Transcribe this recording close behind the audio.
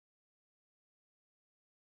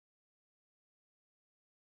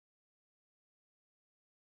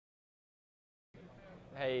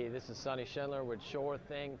Hey, this is Sonny Schindler with Sure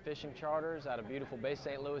Thing Fishing Charters out of beautiful Bay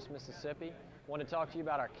St. Louis, Mississippi. I want to talk to you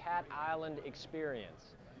about our Cat Island experience.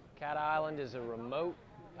 Cat Island is a remote,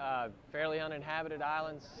 fairly uninhabited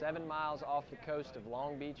island 7 miles off the coast of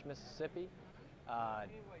Long Beach, Mississippi.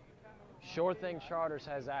 Sure Thing Charters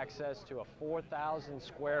has access to a 4,000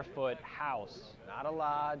 square foot house, not a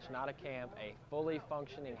lodge, not a camp, a fully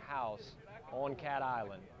functioning house on Cat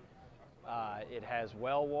Island. It has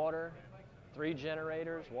well water, 3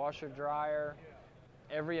 generators, washer, dryer,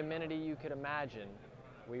 every amenity you could imagine.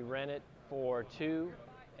 We rent it for 2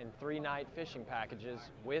 and 3 night fishing packages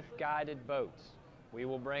with guided boats. We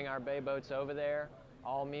will bring our bay boats over there,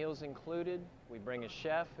 all meals included. We bring a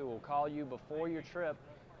chef who will call you before your trip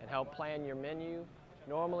and help plan your menu.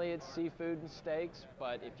 Normally it's seafood and steaks,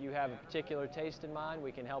 but if you have a particular taste in mind,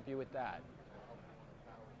 we can help you with that.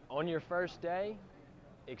 On your first day,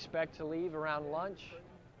 expect to leave around lunch.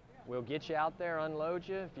 We'll get you out there, unload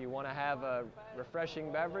you. If you want to have a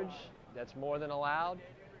refreshing beverage, that's more than allowed.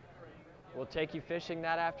 We'll take you fishing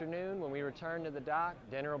that afternoon. When we return to the dock,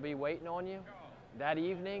 dinner will be waiting on you. That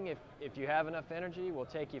evening, if you have enough energy, we'll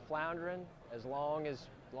take you floundering as long as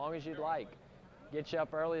you'd like. Get you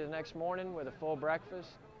up early the next morning with a full breakfast.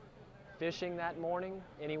 Fishing that morning,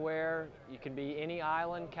 anywhere. You can be any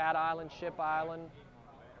island, Cat Island, Ship Island.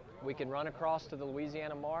 We can run across to the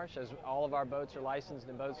Louisiana marsh, as all of our boats are licensed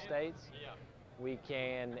in both states. We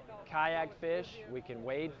can kayak fish, we can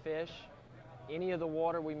wade fish, any of the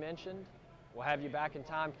water we mentioned. We'll have you back in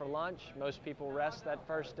time for lunch. Most people rest that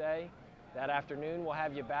first day. That afternoon we'll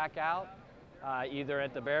have you back out, either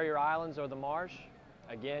at the barrier islands or the marsh.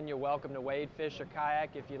 Again, you're welcome to wade fish or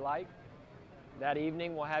kayak if you like. That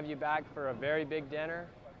evening we'll have you back for a very big dinner.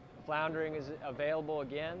 Floundering is available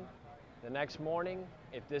again. The next morning,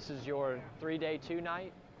 if this is your 3-day,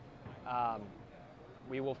 2-night,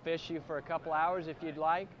 we will fish you for a couple hours if you'd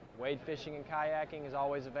like. Wade fishing and kayaking is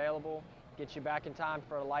always available. Get you back in time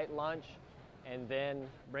for a light lunch and then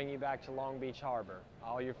bring you back to Long Beach Harbor.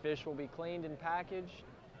 All your fish will be cleaned and packaged,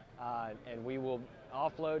 and we will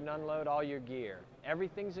offload and unload all your gear.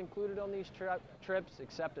 Everything's included on these trips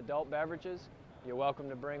except adult beverages. You're welcome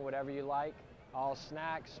to bring whatever you like. All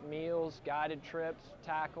snacks, meals, guided trips,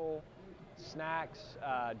 tackle, snacks,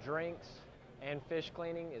 drinks, and fish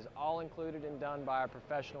cleaning is all included and done by our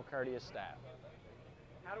professional, courteous staff.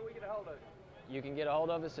 How do we get a hold of you? You can get a hold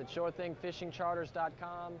of us at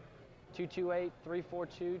SureThingFishingCharters.com,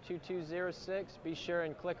 228-342-2206. Be sure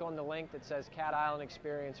and click on the link that says Cat Island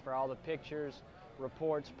Experience for all the pictures,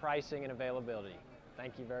 reports, pricing, and availability.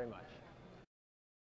 Thank you very much.